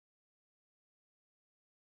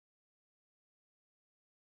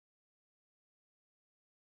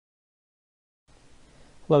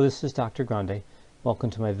Hello, this is Dr. Grande. Welcome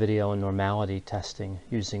to my video on normality testing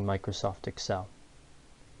using Microsoft Excel.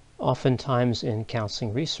 Oftentimes in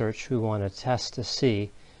counseling research, we want to test to see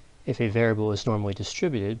if a variable is normally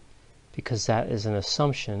distributed because that is an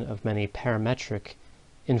assumption of many parametric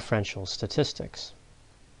inferential statistics.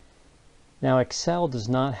 Now, Excel does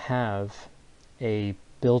not have a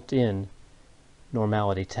built-in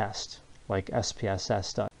normality test like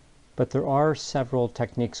SPSS does. But there are several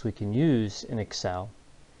techniques we can use in Excel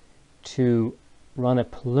to run a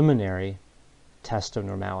preliminary test of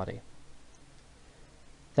normality.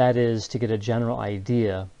 That is, to get a general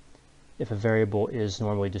idea if a variable is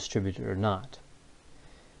normally distributed or not.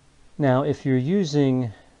 Now, if you're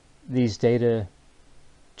using these data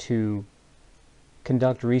to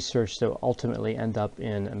conduct research that will ultimately end up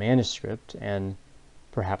in a manuscript and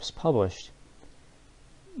perhaps published,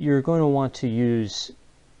 you're going to want to use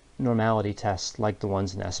normality tests like the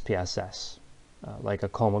ones in SPSS, like a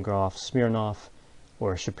Kolmogorov-Smirnov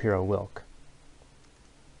or a Shapiro-Wilk.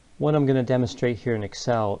 What I'm going to demonstrate here in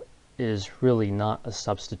Excel is really not a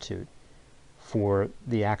substitute for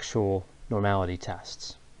the actual normality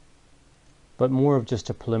tests, but more of just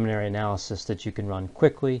a preliminary analysis that you can run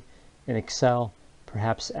quickly in Excel.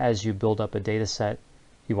 Perhaps as you build up a data set,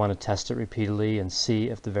 you want to test it repeatedly and see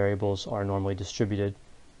if the variables are normally distributed.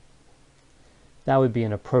 That would be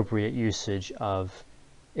an appropriate usage of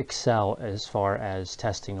Excel as far as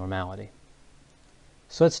testing normality.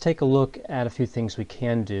 So let's take a look at a few things we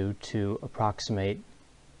can do to approximate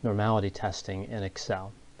normality testing in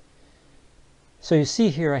Excel. So you see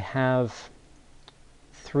here I have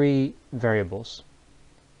three variables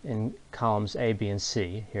in columns A, B, and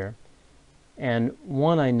C here, and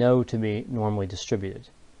one I know to be normally distributed.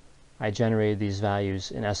 I generated these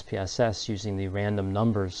values in SPSS using the random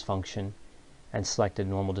numbers function and selected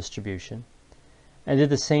normal distribution. I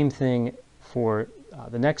did the same thing for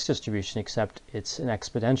the next distribution, except it's an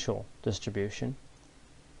exponential distribution.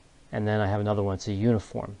 And then I have another one, it's a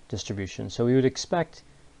uniform distribution. So we would expect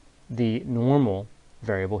the normal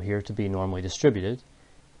variable here to be normally distributed.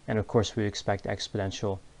 And of course we would expect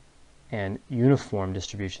exponential and uniform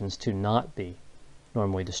distributions to not be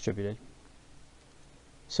normally distributed.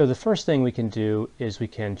 So the first thing we can do is we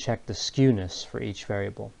can check the skewness for each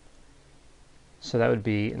variable. So that would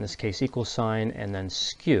be, in this case, equal sign and then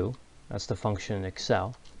skew. That's the function in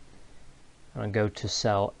Excel. I'm going to go to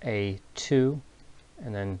cell A2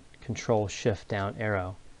 and then Control-Shift down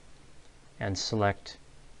arrow and select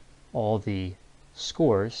all the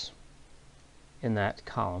scores in that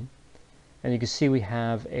column. And you can see we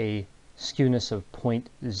have a skewness of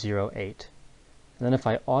 0.08. And then if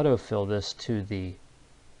I autofill this to the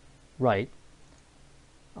right,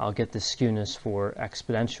 I'll get the skewness for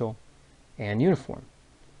exponential and uniform.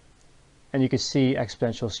 And you can see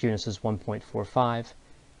exponential skewness is 1.45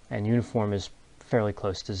 and uniform is fairly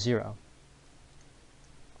close to 0.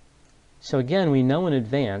 So again, we know in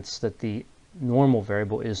advance that the normal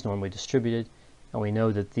variable is normally distributed, and we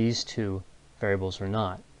know that these two variables are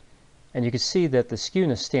not. And you can see that the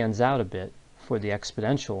skewness stands out a bit for the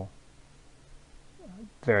exponential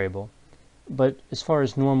variable, but as far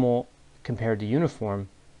as normal compared to uniform,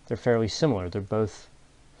 they're fairly similar. They're both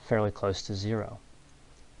fairly close to 0.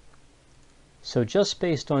 So just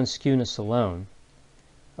based on skewness alone,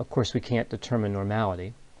 of course we can't determine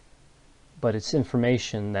normality, but it's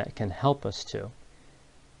information that can help us to.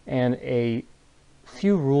 And a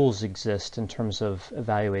few rules exist in terms of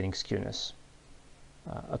evaluating skewness.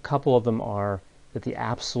 A couple of them are that the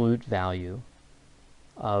absolute value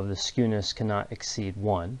of the skewness cannot exceed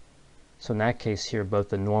 1. So in that case here, both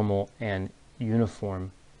the normal and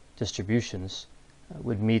uniform distributions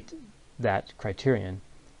would meet that criterion,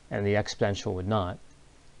 and the exponential would not.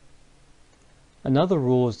 Another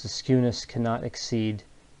rule is the skewness cannot exceed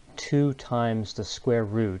 2 times the square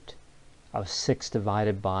root of 6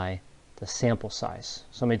 divided by the sample size.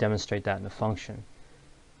 So let me demonstrate that in a function.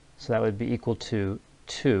 So that would be equal to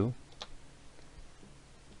 2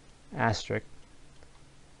 asterisk,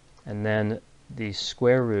 and then the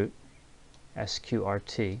square root,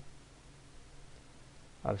 SQRT,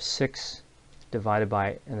 of 6 divided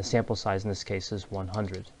by, and the sample size in this case is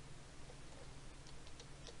 100.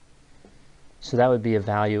 So that would be a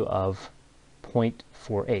value of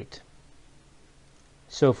 0.48.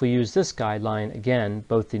 So if we use this guideline, again,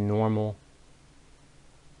 both the normal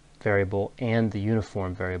variable and the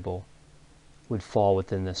uniform variable would fall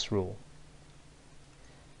within this rule.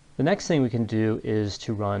 The next thing we can do is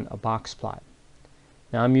to run a Boxplot.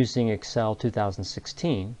 Now I'm using Excel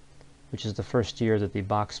 2016, which is the first year that the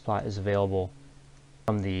Boxplot is available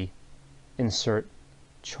from the Insert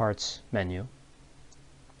Charts menu.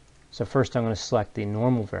 So first I'm going to select the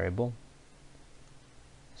normal variable.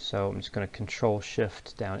 So I'm just going to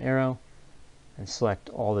Control-Shift down arrow and select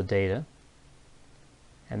all the data,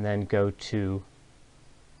 and then go to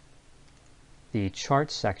the chart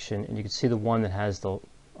section, and you can see the one that has the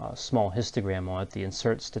small histogram on it, the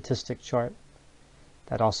Insert Statistic chart.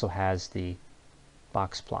 That also has the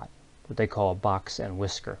Boxplot, what they call a box and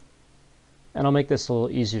whisker. And I'll make this a little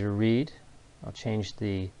easier to read. I'll change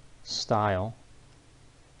the style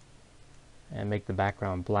and make the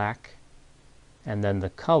background black, and then the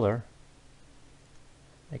color,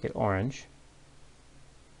 make it orange.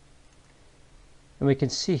 And we can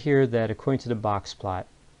see here that according to the Boxplot,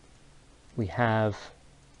 we have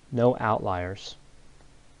no outliers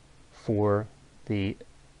for the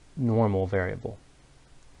normal variable.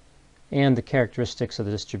 And the characteristics of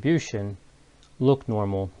the distribution look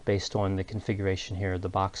normal based on the configuration here of the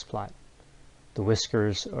Boxplot. The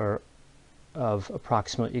whiskers are of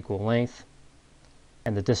approximately equal length,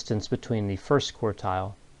 and the distance between the first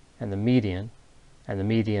quartile and the median and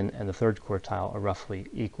the third quartile are roughly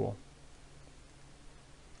equal.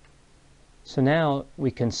 So now we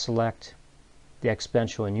can select the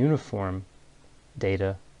exponential and uniform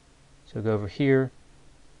data. So go over here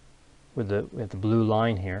we have the blue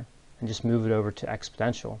line here, and just move it over to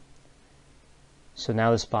exponential. So now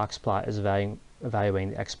this Boxplot is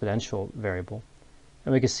evaluating the exponential variable,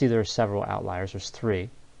 and we can see there are several outliers. There's 3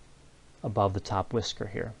 above the top whisker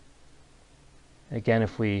here. Again,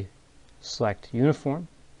 if we select uniform,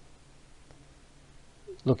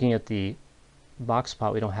 looking at the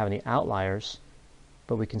Boxplot, we don't have any outliers,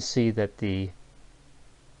 but we can see that the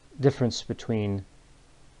difference between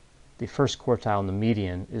the first quartile and the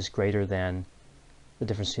median is greater than the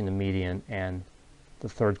difference between the median and the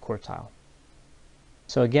third quartile.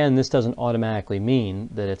 So again, this doesn't automatically mean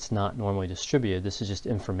that it's not normally distributed. This is just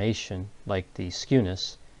information, like the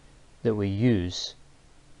skewness, that we use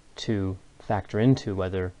to factor into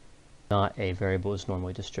whether or not a variable is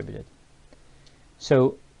normally distributed.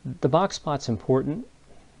 So the Boxplot's important.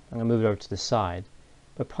 I'm going to move it over to the side,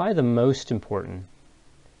 but probably the most important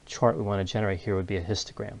chart we want to generate here would be a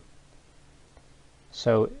histogram.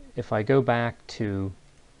 So if I go back to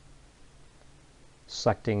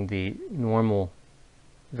selecting the normal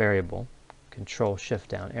variable, Control-Shift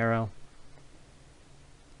down arrow,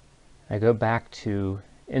 I go back to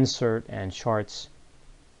Insert and Charts.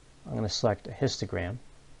 I'm going to select a histogram.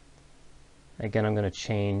 Again, I'm going to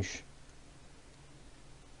change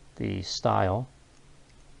the style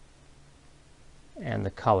and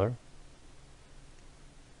the color.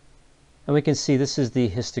 And we can see this is the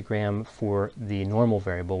histogram for the normal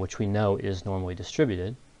variable, which we know is normally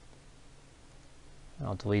distributed.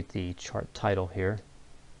 I'll delete the chart title here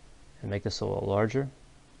and make this a little larger.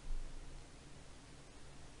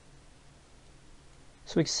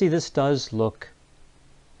 So we can see this does look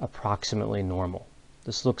approximately normal.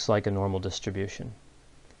 This looks like a normal distribution.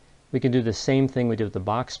 We can do the same thing we did with the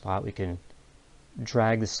Boxplot. We can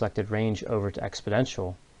drag the selected range over to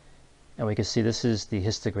exponential, and we can see this is the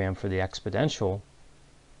histogram for the exponential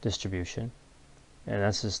distribution, and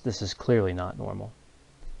this is clearly not normal.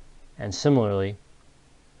 And similarly,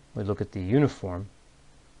 we look at the uniform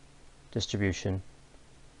distribution.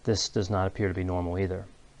 This does not appear to be normal either.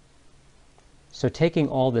 So taking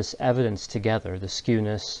all this evidence together, the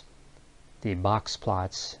skewness, the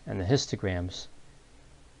Boxplots, and the histograms,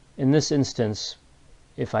 in this instance,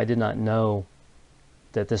 if I did not know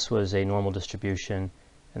that this was a normal distribution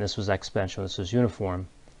and this was exponential and this was uniform,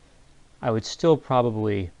 I would still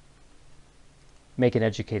probably make an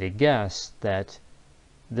educated guess that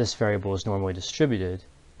this variable is normally distributed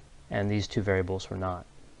and these 2 variables were not.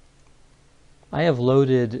 I have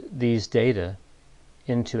loaded these data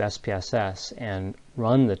into SPSS and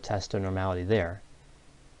run the test of normality there.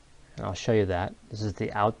 And I'll show you that. This is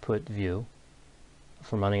the output view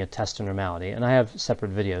for running a test of normality. And I have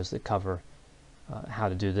separate videos that cover how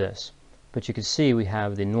to do this. But you can see we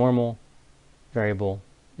have the normal variable,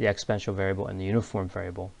 the exponential variable, and the uniform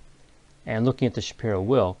variable. And looking at the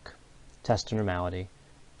Shapiro-Wilk test of normality,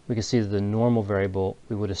 we can see that the normal variable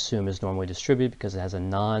we would assume is normally distributed because it has a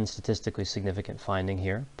non-statistically significant finding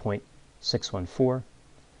here, 0.614.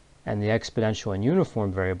 And the exponential and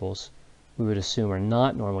uniform variables we would assume are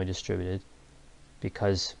not normally distributed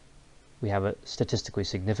because we have a statistically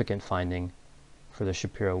significant finding for the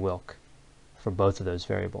Shapiro-Wilk for both of those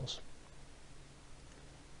variables.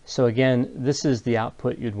 So again, this is the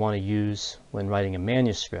output you'd want to use when writing a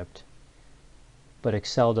manuscript, but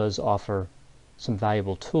Excel does offer some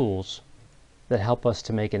valuable tools that help us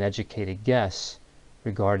to make an educated guess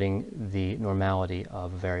regarding the normality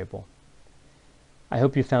of a variable. I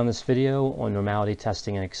hope you found this video on normality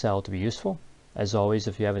testing in Excel to be useful. As always,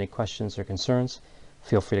 if you have any questions or concerns,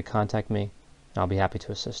 feel free to contact me, and I'll be happy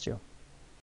to assist you.